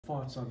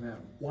thoughts on that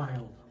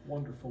wild,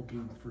 wonderful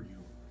game for you?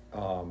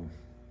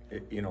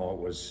 It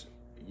was,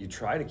 you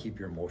try to keep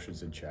your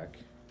emotions in check,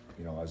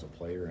 as a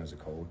player and as a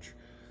coach.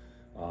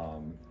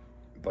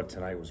 But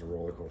tonight was a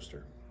roller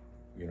coaster.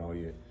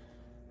 You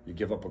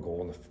give up a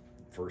goal in the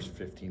first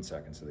 15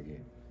 seconds of the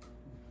game.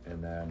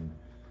 And then,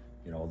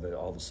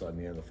 all of a sudden,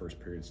 the end of the first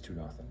period, it's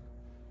 2-0.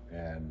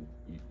 And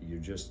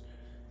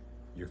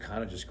you're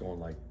kind of just going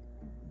like,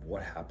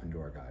 what happened to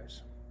our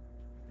guys?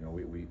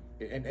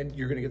 And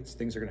you're going to get,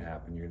 things are going to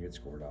happen. You're going to get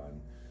scored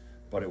on.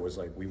 But it was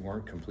like we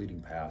weren't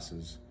completing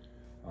passes.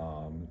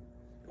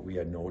 We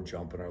had no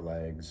jump in our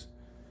legs.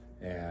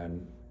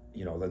 And,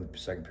 then the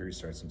second period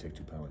starts and take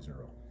 2 penalties in a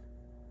row.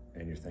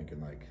 And you're thinking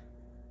like,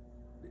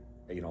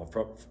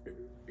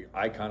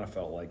 I kind of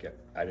felt like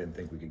I didn't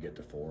think we could get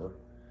to 4.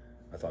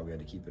 I thought we had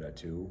to keep it at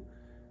 2.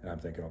 And I'm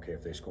thinking, okay,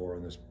 if they score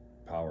on this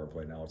power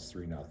play now, it's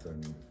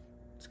 3-0.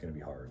 It's going to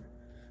be hard.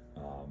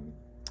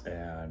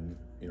 And,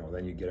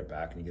 then you get it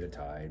back and you get it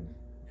tied.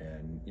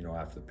 And,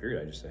 after the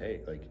period, I just say, hey,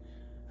 like,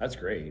 that's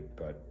great,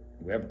 but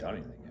we haven't done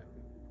anything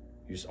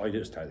yet. All you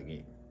did is tie the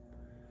game.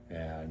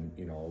 And,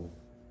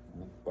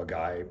 a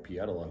guy,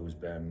 Potulny, who's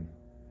been,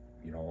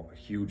 a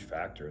huge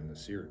factor in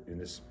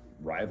this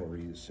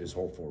rivalry his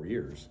whole 4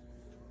 years,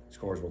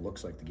 scores what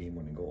looks like the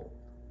game-winning goal.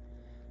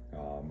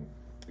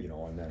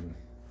 And then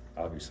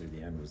obviously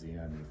the end was the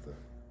end with the,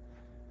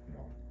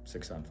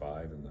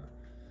 6-on-5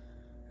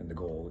 and the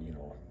goal,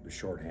 the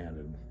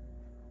shorthanded.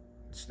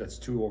 That's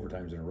 2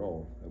 overtimes in a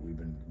row that we've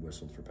been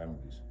whistled for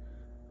penalties.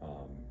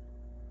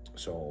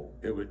 So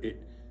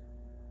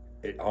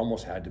it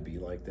almost had to be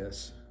like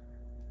this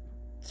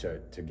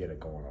to get it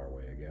going our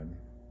way again.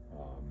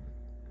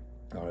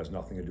 Now it has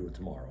nothing to do with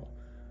tomorrow,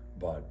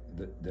 but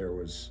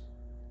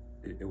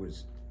it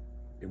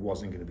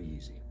wasn't going to be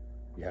easy.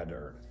 You had to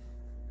earn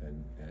it,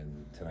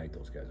 and tonight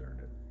those guys earned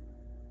it.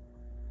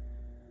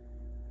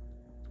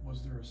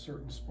 Was there a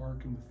certain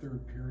spark in the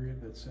third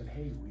period that said,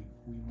 hey, we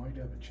might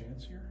have a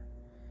chance here?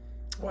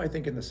 Well, I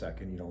think in the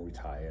second, we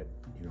tie it,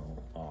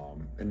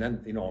 and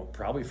then,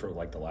 probably for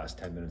like the last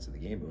 10 minutes of the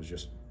game, it was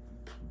just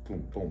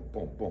boom, boom,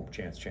 boom, boom,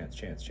 chance, chance,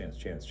 chance, chance,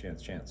 chance,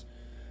 chance, chance.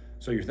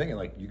 So you're thinking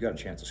like you got a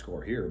chance to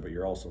score here, but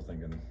you're also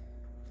thinking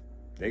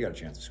they got a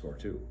chance to score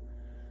too.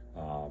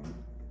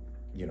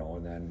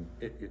 And then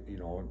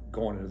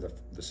going into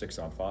the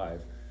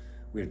 6-on-5,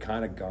 we had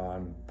kind of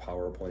gone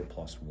power play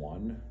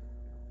 +1,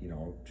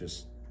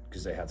 just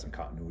because they had some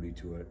continuity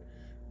to it.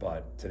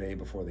 But today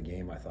before the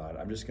game, I thought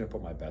I'm just going to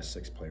put my best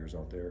 6 players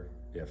out there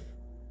if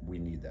we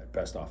need that,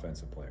 best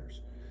offensive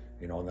players,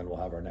 and then we'll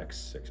have our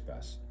next 6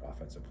 best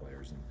offensive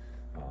players. And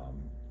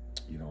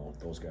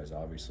those guys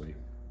obviously,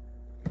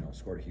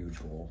 scored a huge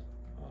goal.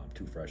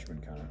 2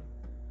 freshmen kind of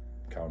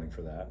counting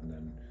for that, and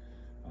then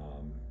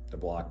the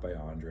block by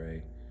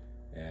Andre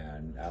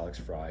and Alex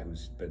Fry,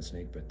 who's been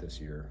snake bit this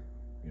year,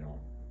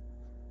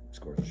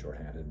 scores a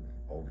shorthanded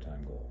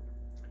overtime goal.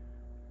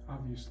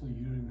 Obviously,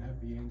 you didn't have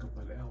the angle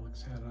that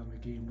Alex had on the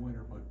game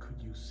winner, but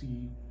could you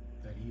see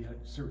that he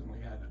certainly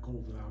had a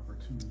golden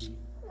opportunity?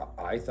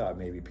 I thought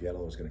maybe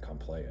Potulny was going to come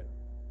play it,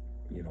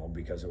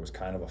 because it was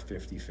kind of a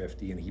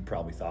 50-50, and he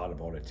probably thought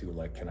about it too,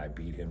 like, can I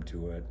beat him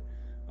to it?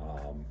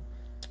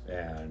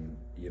 And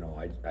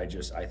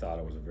I thought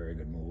it was a very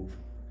good move,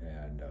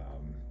 and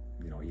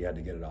he had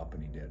to get it up,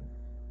 and he did.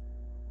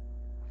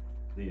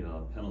 The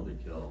penalty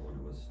kill when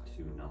it was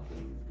 2-0,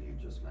 you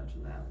just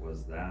mentioned that.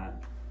 Was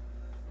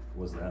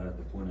that at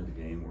the point of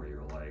the game where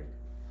you're like,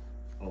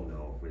 oh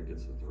no, if it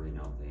gets to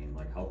 3-0,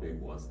 like how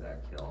big was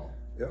that kill?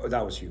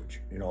 That was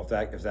huge. If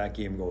that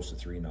game goes to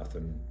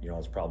 3-0,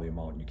 it's probably a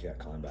mountain you can't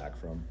climb back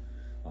from.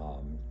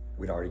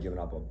 We'd already given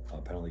up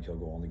a penalty kill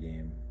goal in the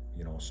game,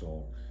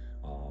 so.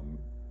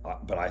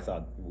 But I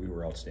thought we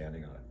were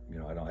outstanding on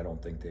it. I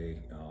don't think they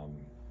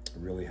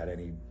really had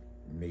any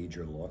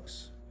major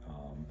looks.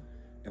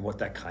 And what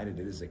that kind of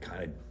did is it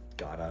kind of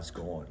got us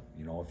going.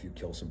 If you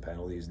kill some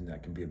penalties, and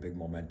that can be a big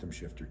momentum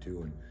shifter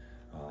too.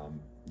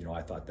 And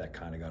I thought that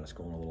kind of got us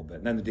going a little bit.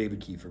 And then the David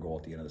Kiefer goal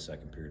at the end of the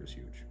second period was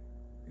huge.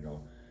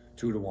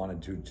 2-1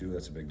 and 2-2,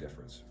 that's a big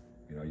difference.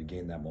 You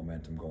gain that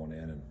momentum going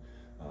in, and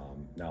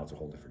now it's a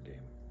whole different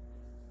game.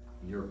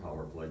 Your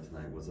power play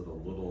tonight, was it a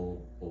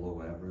little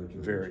below average?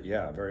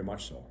 Very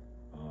much so.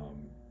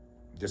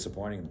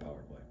 Disappointing in the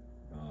power play.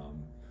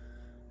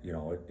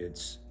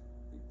 It's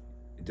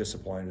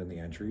disappointed in the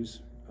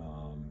entries.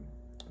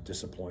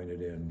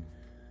 Disappointed in.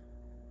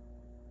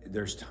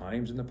 There's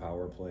times in the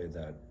power play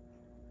that,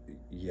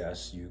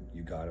 yes, you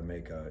got to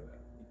make a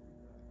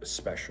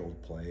special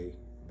play,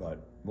 but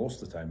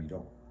most of the time you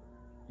don't.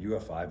 You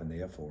have 5 and they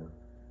have 4.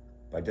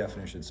 By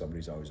definition,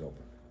 somebody's always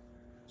open.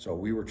 So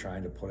we were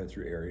trying to put it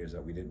through areas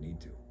that we didn't need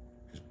to.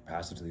 Just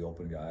pass it to the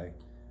open guy,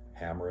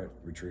 hammer it,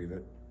 retrieve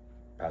it,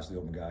 pass it to the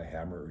open guy,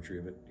 hammer it,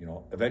 retrieve it.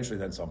 Eventually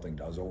then something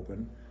does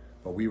open,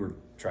 but we were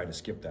trying to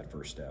skip that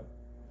first step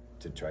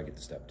to try to get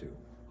to step 2.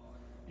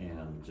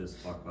 And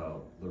just talk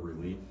about the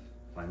relief,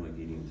 finally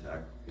beating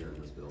Tech here in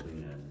this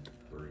building in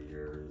 3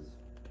 years.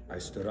 I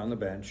stood on the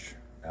bench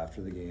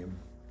after the game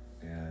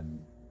and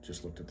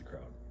just looked at the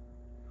crowd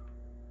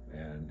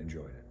and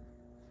enjoyed it.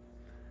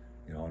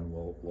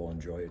 everyone will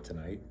enjoy it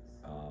tonight.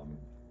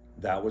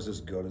 That was as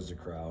good as a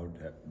crowd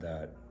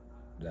that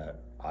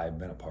I've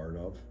been a part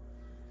of,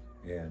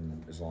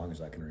 and as long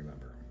as I can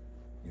remember.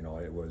 You know,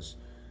 it was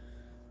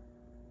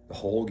the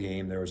whole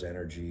game. There was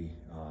energy.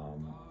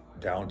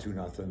 Down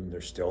 2-0,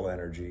 there's still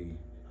energy.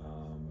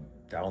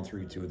 Down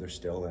 3-2, there's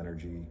still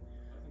energy.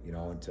 You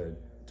know, and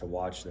to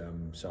watch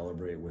them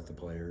celebrate with the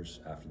players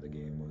after the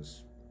game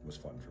was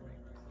fun for me.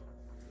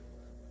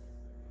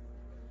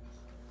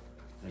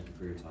 Thank you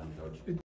for your time, Coach.